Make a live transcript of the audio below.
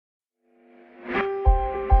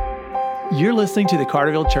You're listening to the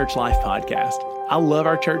Carterville Church Life Podcast. I love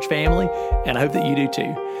our church family, and I hope that you do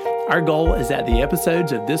too. Our goal is that the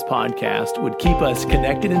episodes of this podcast would keep us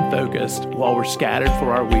connected and focused while we're scattered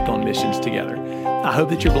for our week on missions together. I hope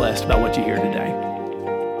that you're blessed by what you hear today.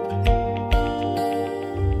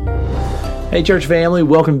 Hey, church family,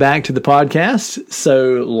 welcome back to the podcast.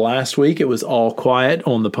 So last week it was all quiet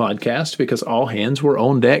on the podcast because all hands were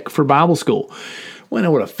on deck for Bible school. Well,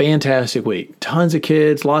 what a fantastic week. Tons of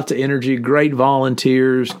kids, lots of energy, great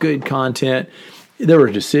volunteers, good content. There were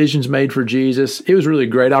decisions made for Jesus. It was really a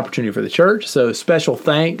great opportunity for the church. So special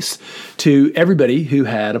thanks to everybody who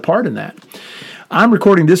had a part in that. I'm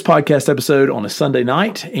recording this podcast episode on a Sunday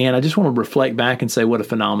night, and I just want to reflect back and say what a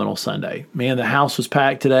phenomenal Sunday. Man, the house was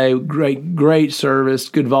packed today. Great service,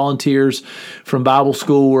 good volunteers from Bible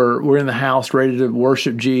school were in the house ready to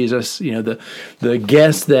worship Jesus. You know, the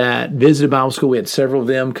guests that visited Bible school, we had several of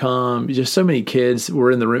them come. Just so many kids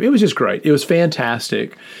were in the room. It was just great. It was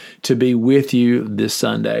fantastic to be with you this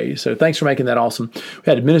Sunday. So thanks for making that awesome. We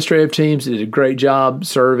had administrative teams that did a great job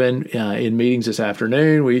serving in meetings this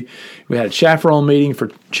afternoon. We had a chaperone meeting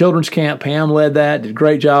for children's camp. Pam led that, did a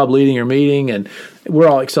great job leading our meeting, and we're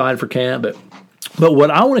all excited for camp. But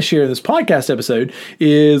what I want to share in this podcast episode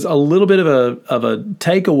is a little bit of a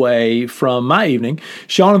takeaway from my evening.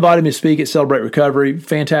 Sean invited me to speak at Celebrate Recovery.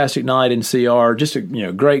 Fantastic night in CR. Just a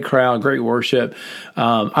great crowd, great worship.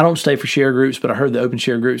 I don't stay for share groups, but I heard the open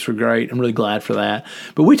share groups were great. I'm really glad for that.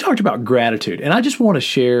 But we talked about gratitude, and I just want to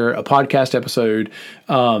share a podcast episode,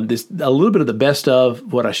 a little bit of the best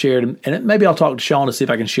of what I shared, and maybe I'll talk to Sean to see if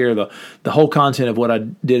I can share the whole content of what I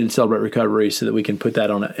did in Celebrate Recovery so that we can put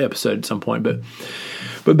that on an episode at some point.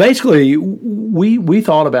 But basically, we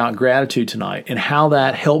thought about gratitude tonight and how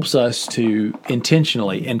that helps us to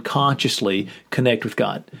intentionally and consciously connect with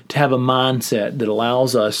God, to have a mindset that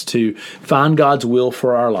allows us to find God's will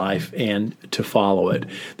for our life and to follow it,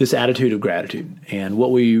 this attitude of gratitude. And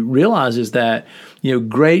what we realize is that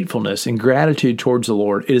gratefulness and gratitude towards the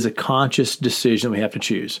Lord, it is a conscious decision we have to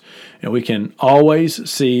choose. And we can always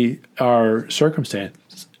see our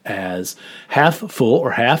circumstances as half full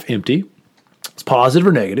or half empty. It's positive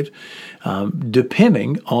or negative,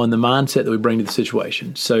 depending on the mindset that we bring to the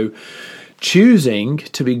situation. So choosing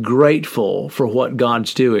to be grateful for what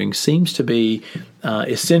God's doing seems to be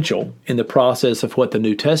essential in the process of what the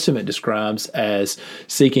New Testament describes as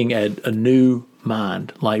seeking a new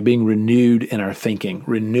mind, like being renewed in our thinking,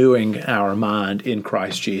 renewing our mind in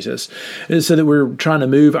Christ Jesus, so that we're trying to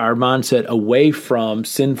move our mindset away from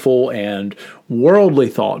sinful and worldly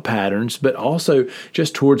thought patterns, but also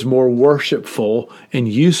just towards more worshipful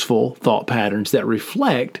and useful thought patterns that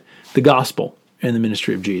reflect the gospel and the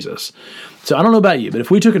ministry of Jesus. So I don't know about you, but if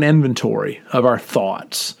we took an inventory of our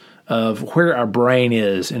thoughts, of where our brain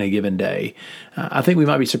is in a given day, I think we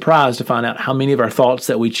might be surprised to find out how many of our thoughts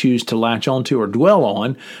that we choose to latch onto or dwell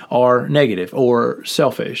on are negative or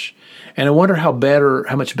selfish. And I wonder how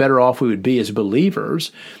much better off we would be as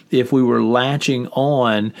believers if we were latching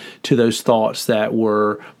on to those thoughts that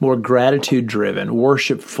were more gratitude-driven,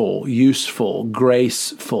 worshipful, useful,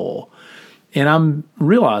 graceful. And I'm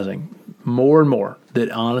realizing more and more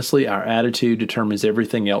that honestly our attitude determines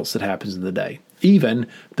everything else that happens in the day, even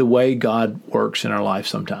the way God works in our life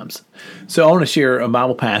sometimes. So I want to share a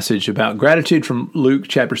Bible passage about gratitude from Luke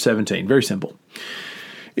chapter 17. Very simple.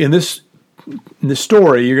 In this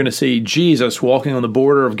story, you're going to see Jesus walking on the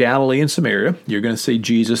border of Galilee and Samaria. You're going to see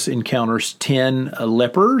Jesus encounters 10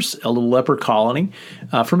 lepers, a little leper colony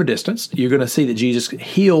from a distance. You're going to see that Jesus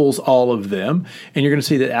heals all of them, and you're going to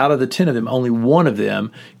see that out of the 10 of them, only one of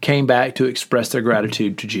them came back to express their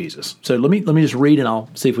gratitude to Jesus. So let me just read, and I'll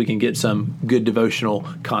see if we can get some good devotional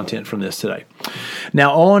content from this today.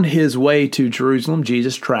 Now, on his way to Jerusalem,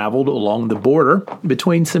 Jesus traveled along the border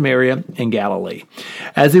between Samaria and Galilee.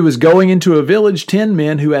 As he was going into a village, 10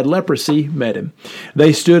 men who had leprosy met him.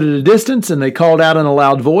 They stood at a distance and they called out in a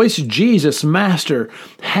loud voice, "Jesus, Master,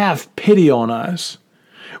 have pity on us."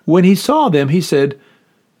 When he saw them, he said,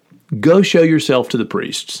 "Go show yourself to the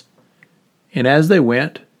priests." And as they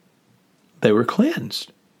went, they were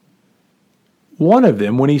cleansed. One of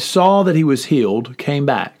them, when he saw that he was healed, came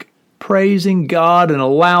back, praising God in a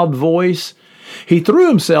loud voice. He threw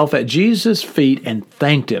himself at Jesus' feet and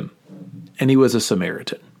thanked him. And he was a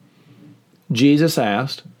Samaritan. Jesus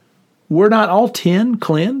asked, "Were not all 10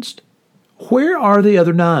 cleansed? Where are the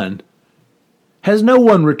other 9? Has no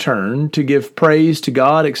one returned to give praise to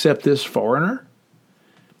God except this foreigner?"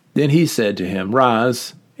 Then he said to him,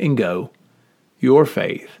 "Rise and go. Your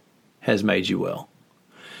faith has made you well."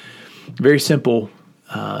 Very simple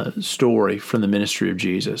story from the ministry of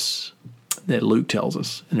Jesus that Luke tells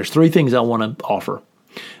us. And there's 3 things I want to offer.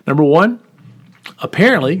 Number one,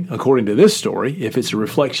 apparently, according to this story, if it's a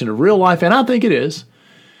reflection of real life, and I think it is,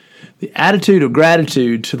 the attitude of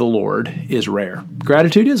gratitude to the Lord is rare.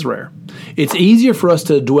 Gratitude is rare. It's easier for us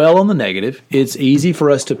to dwell on the negative. It's easy for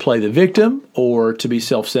us to play the victim or to be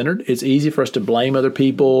self-centered. It's easy for us to blame other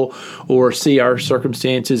people or see our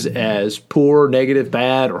circumstances as poor, negative,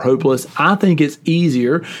 bad, or hopeless. I think it's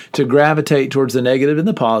easier to gravitate towards the negative and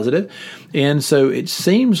the positive. And so it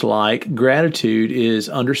seems like gratitude is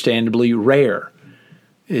understandably rare.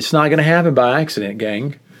 It's not going to happen by accident,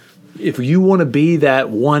 gang. If you want to be that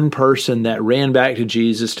one person that ran back to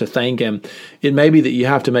Jesus to thank him, it may be that you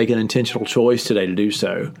have to make an intentional choice today to do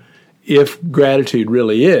so. If gratitude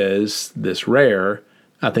really is this rare,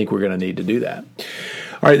 I think we're going to need to do that.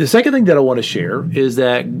 All right, the second thing that I want to share is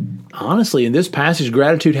that, honestly, in this passage,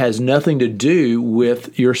 gratitude has nothing to do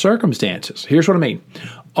with your circumstances. Here's what I mean.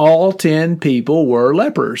 All 10 people were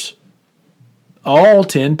lepers. All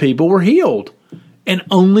 10 people were healed. And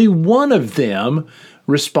only one of them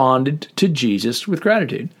responded to Jesus with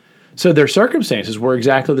gratitude. So their circumstances were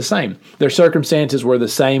exactly the same. Their circumstances were the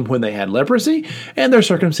same when they had leprosy, and their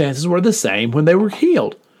circumstances were the same when they were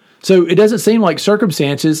healed. So it doesn't seem like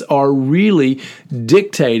circumstances are really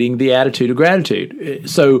dictating the attitude of gratitude.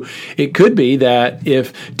 So it could be that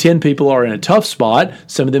if 10 people are in a tough spot,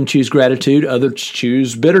 some of them choose gratitude, others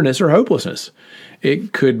choose bitterness or hopelessness.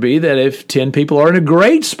 It could be that if 10 people are in a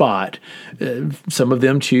great spot, some of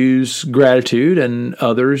them choose gratitude and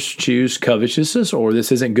others choose covetousness, or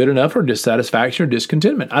this isn't good enough, or dissatisfaction or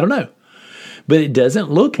discontentment. I don't know. But it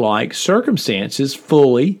doesn't look like circumstances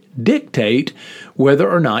fully dictate whether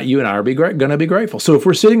or not you and I are going to be grateful. So if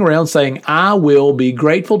we're sitting around saying, I will be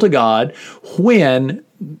grateful to God when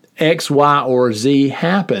X, Y, or Z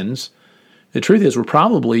happens, the truth is we're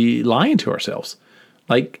probably lying to ourselves.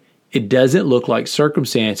 Like, it doesn't look like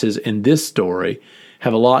circumstances in this story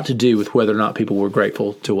have a lot to do with whether or not people were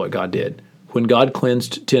grateful to what God did. When God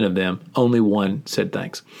cleansed 10 of them, only one said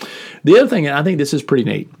thanks. The other thing, and I think this is pretty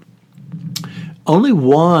neat, only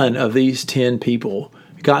one of these 10 people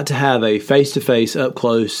got to have a face-to-face,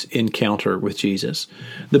 up-close encounter with Jesus.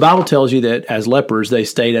 The Bible tells you that as lepers, they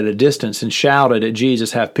stayed at a distance and shouted at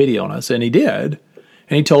Jesus, have pity on us. And he did.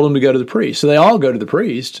 And he told them to go to the priest. So they all go to the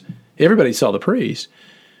priest. Everybody saw the priest.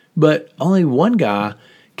 But only one guy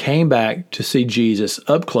came back to see Jesus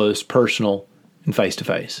up close, personal, and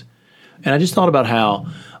face-to-face. And I just thought about how,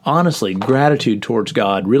 honestly, gratitude towards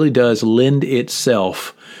God really does lend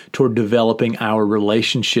itself toward developing our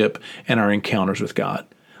relationship and our encounters with God.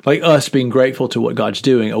 Like us being grateful to what God's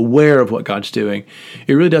doing, aware of what God's doing,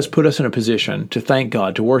 it really does put us in a position to thank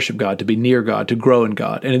God, to worship God, to be near God, to grow in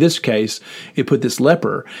God. And in this case, it put this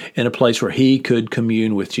leper in a place where he could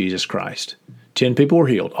commune with Jesus Christ. 10 people were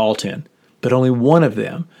healed, all 10, but only one of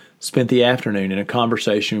them spent the afternoon in a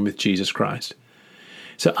conversation with Jesus Christ.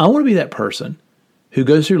 So I want to be that person who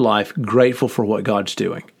goes through life grateful for what God's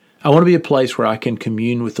doing. I want to be a place where I can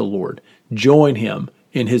commune with the Lord, join him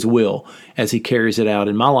in his will as he carries it out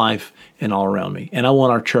in my life and all around me. And I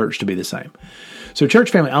want our church to be the same. So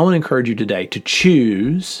church family, I want to encourage you today to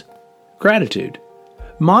choose gratitude.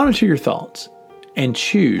 Monitor your thoughts and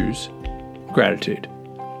choose gratitude.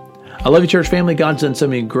 I love you, church family. God's done so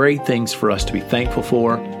many great things for us to be thankful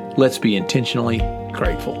for. Let's be intentionally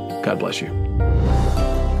grateful. God bless you.